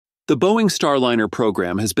The Boeing Starliner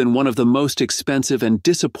program has been one of the most expensive and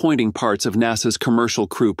disappointing parts of NASA's Commercial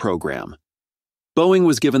Crew program. Boeing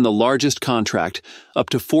was given the largest contract, up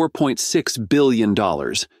to $4.6 billion,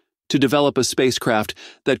 to develop a spacecraft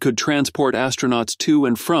that could transport astronauts to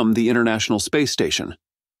and from the International Space Station.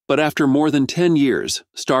 But after more than 10 years,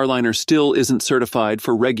 Starliner still isn't certified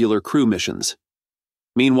for regular crew missions.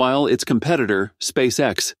 Meanwhile, its competitor,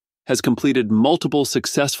 SpaceX, has completed multiple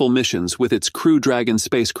successful missions with its Crew Dragon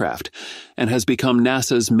spacecraft and has become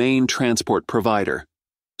NASA's main transport provider.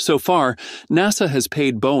 So far, NASA has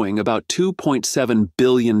paid Boeing about $2.7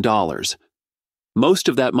 billion. Most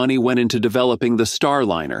of that money went into developing the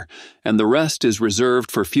Starliner, and the rest is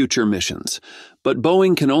reserved for future missions. But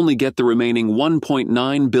Boeing can only get the remaining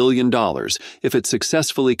 $1.9 billion if it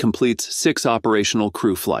successfully completes 6 operational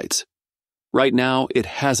crew flights. Right now, it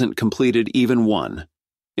hasn't completed even one.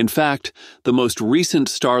 In fact, the most recent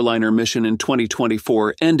Starliner mission in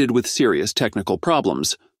 2024 ended with serious technical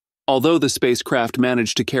problems. Although the spacecraft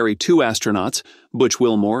managed to carry 2 astronauts, Butch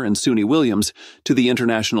Wilmore and Suni Williams, to the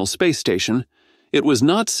International Space Station, it was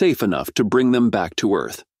not safe enough to bring them back to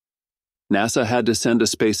Earth. NASA had to send a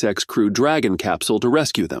SpaceX Crew Dragon capsule to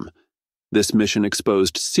rescue them. This mission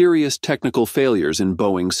exposed serious technical failures in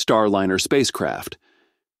Boeing's Starliner spacecraft.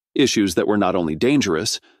 Issues that were not only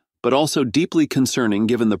dangerous, but also deeply concerning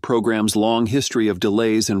given the program's long history of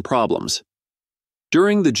delays and problems.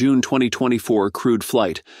 During the June 2024 crewed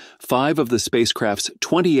flight, 5 of the spacecraft's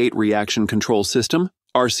 28 reaction control system,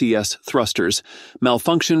 RCS thrusters,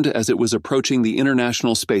 malfunctioned as it was approaching the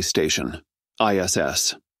International Space Station,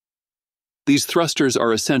 ISS. These thrusters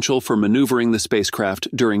are essential for maneuvering the spacecraft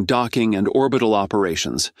during docking and orbital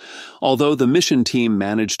operations. Although the mission team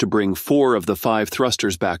managed to bring 4 of the 5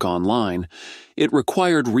 thrusters back online, it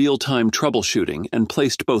required real-time troubleshooting and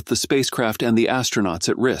placed both the spacecraft and the astronauts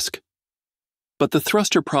at risk. But the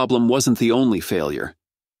thruster problem wasn't the only failure.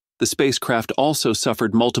 The spacecraft also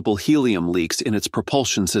suffered multiple helium leaks in its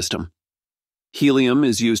propulsion system. Helium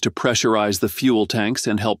is used to pressurize the fuel tanks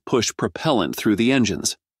and help push propellant through the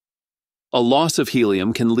engines. A loss of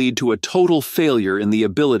helium can lead to a total failure in the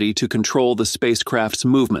ability to control the spacecraft's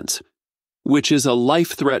movements, which is a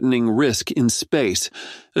life-threatening risk in space,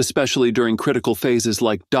 especially during critical phases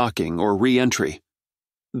like docking or re-entry.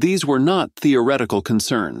 These were not theoretical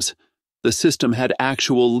concerns. The system had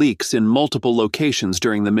actual leaks in multiple locations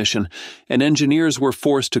during the mission, and engineers were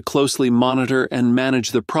forced to closely monitor and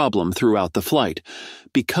manage the problem throughout the flight.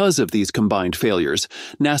 Because of these combined failures,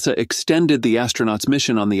 NASA extended the astronauts'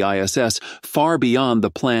 mission on the ISS far beyond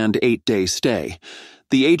the planned 8-day stay.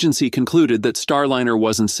 The agency concluded that Starliner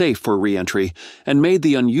wasn't safe for re-entry and made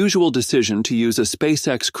the unusual decision to use a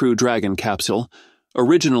SpaceX Crew Dragon capsule,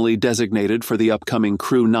 originally designated for the upcoming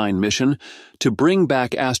Crew 9 mission, to bring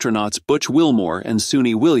back astronauts Butch Wilmore and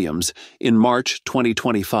Suni Williams in March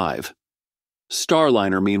 2025.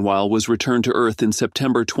 Starliner, meanwhile, was returned to Earth in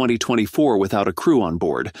September 2024 without a crew on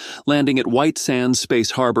board, landing at White Sands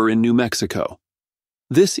Space Harbor in New Mexico.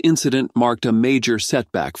 This incident marked a major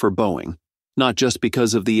setback for Boeing, not just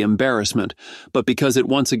because of the embarrassment, but because it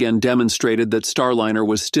once again demonstrated that Starliner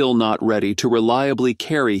was still not ready to reliably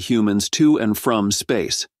carry humans to and from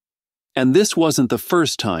space. And this wasn't the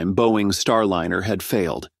first time Boeing's Starliner had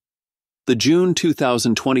failed. The June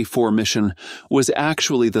 2024 mission was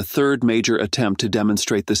actually the 3rd major attempt to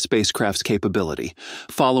demonstrate the spacecraft's capability,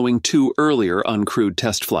 following 2 earlier uncrewed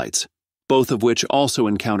test flights, both of which also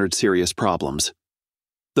encountered serious problems.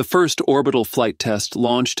 The first orbital flight test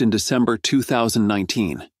launched in December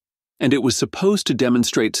 2019, and it was supposed to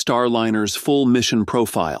demonstrate Starliner's full mission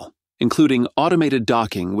profile, including automated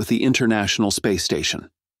docking with the International Space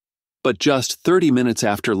Station. But just 30 minutes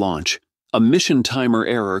after launch, a mission timer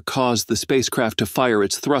error caused the spacecraft to fire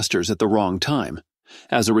its thrusters at the wrong time.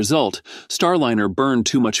 As a result, Starliner burned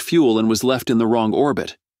too much fuel and was left in the wrong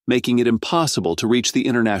orbit, making it impossible to reach the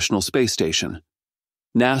International Space Station.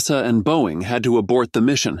 NASA and Boeing had to abort the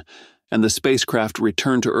mission, and the spacecraft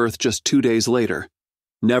returned to Earth just 2 days later,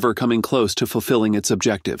 never coming close to fulfilling its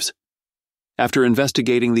objectives. After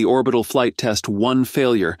investigating the orbital flight test 1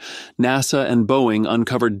 failure, NASA and Boeing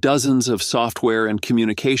uncovered dozens of software and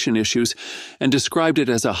communication issues and described it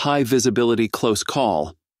as a high-visibility close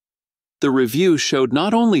call. The review showed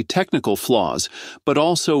not only technical flaws, but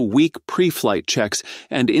also weak pre-flight checks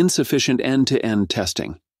and insufficient end-to-end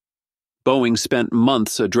testing. Boeing spent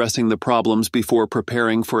months addressing the problems before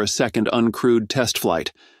preparing for a second uncrewed test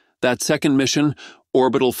flight. That second mission,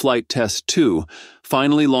 Orbital Flight Test 2,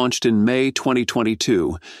 finally launched in May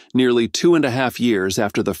 2022, nearly 2.5 years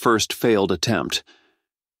after the first failed attempt.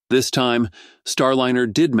 This time,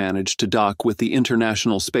 Starliner did manage to dock with the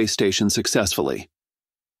International Space Station successfully.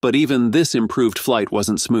 But even this improved flight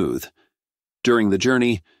wasn't smooth. During the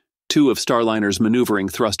journey, 2 of Starliner's maneuvering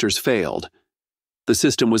thrusters failed. The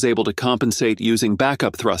system was able to compensate using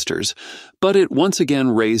backup thrusters, but it once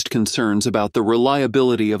again raised concerns about the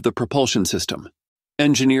reliability of the propulsion system.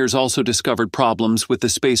 Engineers also discovered problems with the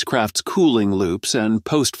spacecraft's cooling loops, and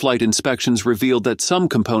post-flight inspections revealed that some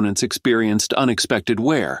components experienced unexpected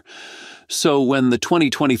wear. So when the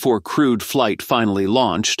 2024 crewed flight finally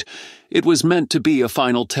launched, it was meant to be a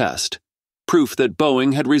final test. Proof that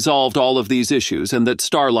Boeing had resolved all of these issues and that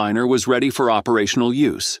Starliner was ready for operational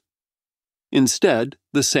use. Instead,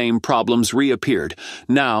 the same problems reappeared,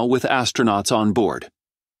 now with astronauts on board.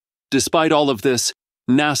 Despite all of this,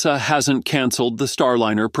 NASA hasn't canceled the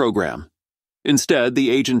Starliner program. Instead, the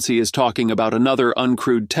agency is talking about another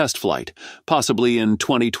uncrewed test flight, possibly in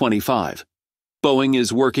 2025. Boeing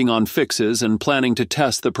is working on fixes and planning to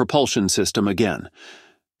test the propulsion system again.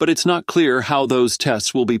 But it's not clear how those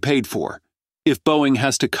tests will be paid for. If Boeing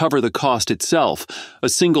has to cover the cost itself, a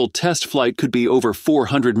single test flight could be over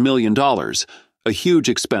 $400 million, a huge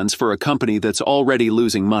expense for a company that's already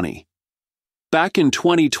losing money. Back in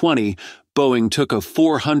 2020, Boeing took a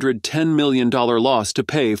 $410 million loss to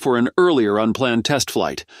pay for an earlier unplanned test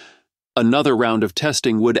flight. Another round of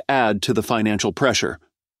testing would add to the financial pressure.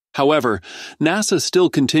 However, NASA still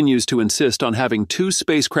continues to insist on having 2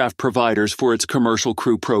 spacecraft providers for its commercial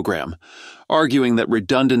crew program, arguing that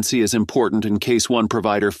redundancy is important in case one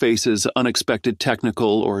provider faces unexpected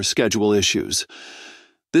technical or schedule issues.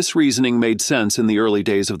 This reasoning made sense in the early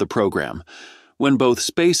days of the program, when both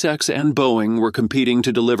SpaceX and Boeing were competing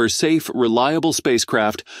to deliver safe, reliable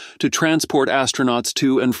spacecraft to transport astronauts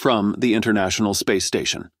to and from the International Space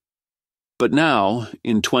Station. But now,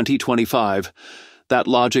 in 2025, that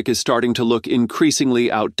logic is starting to look increasingly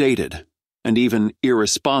outdated and even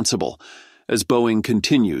irresponsible as Boeing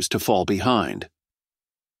continues to fall behind.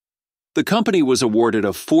 The company was awarded a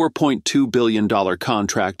 $4.2 billion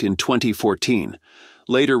contract in 2014,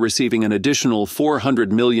 later receiving an additional $400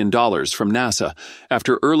 million from NASA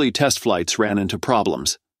after early test flights ran into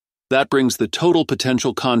problems. That brings the total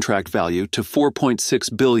potential contract value to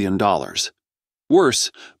 $4.6 billion.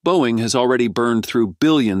 Worse, Boeing has already burned through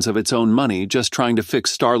billions of its own money just trying to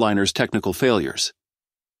fix Starliner's technical failures.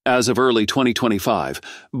 As of early 2025,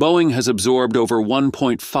 Boeing has absorbed over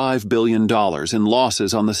 $1.5 billion in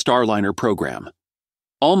losses on the Starliner program,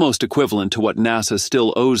 almost equivalent to what NASA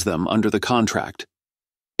still owes them under the contract.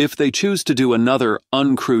 If they choose to do another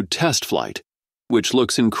uncrewed test flight, which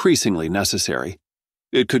looks increasingly necessary,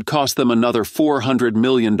 it could cost them another $400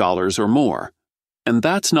 million or more. And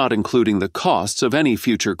that's not including the costs of any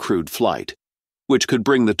future crewed flight, which could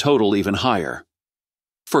bring the total even higher.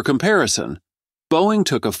 For comparison, Boeing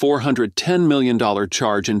took a $410 million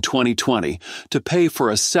charge in 2020 to pay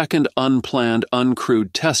for a second unplanned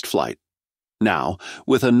uncrewed test flight. Now,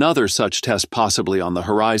 with another such test possibly on the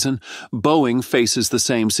horizon, Boeing faces the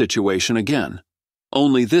same situation again,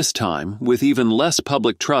 only this time with even less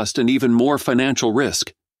public trust and even more financial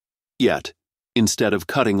risk. Yet, instead of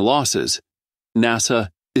cutting losses,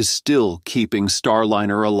 NASA is still keeping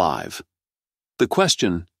Starliner alive. The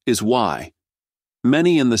question is why.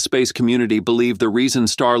 Many in the space community believe the reason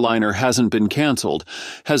Starliner hasn't been canceled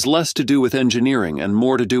has less to do with engineering and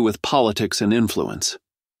more to do with politics and influence.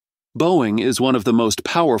 Boeing is one of the most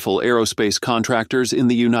powerful aerospace contractors in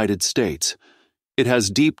the United States. It has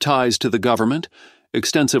deep ties to the government,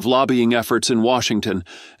 extensive lobbying efforts in Washington,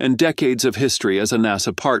 and decades of history as a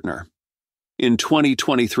NASA partner. In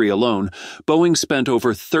 2023 alone, Boeing spent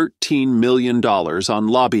over $13 million on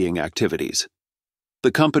lobbying activities.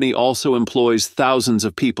 The company also employs thousands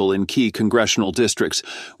of people in key congressional districts,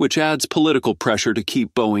 which adds political pressure to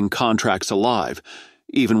keep Boeing contracts alive,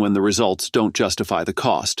 even when the results don't justify the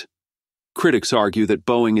cost. Critics argue that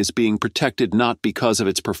Boeing is being protected not because of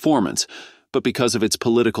its performance, but because of its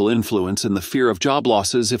political influence and the fear of job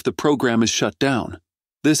losses if the program is shut down.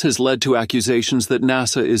 This has led to accusations that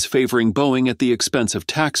NASA is favoring Boeing at the expense of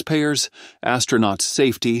taxpayers, astronauts'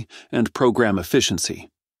 safety, and program efficiency.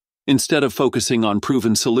 Instead of focusing on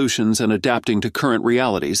proven solutions and adapting to current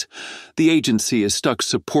realities, the agency is stuck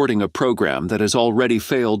supporting a program that has already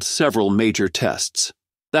failed several major tests.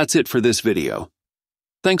 That's it for this video.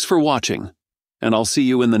 Thanks for watching, and I'll see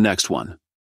you in the next one.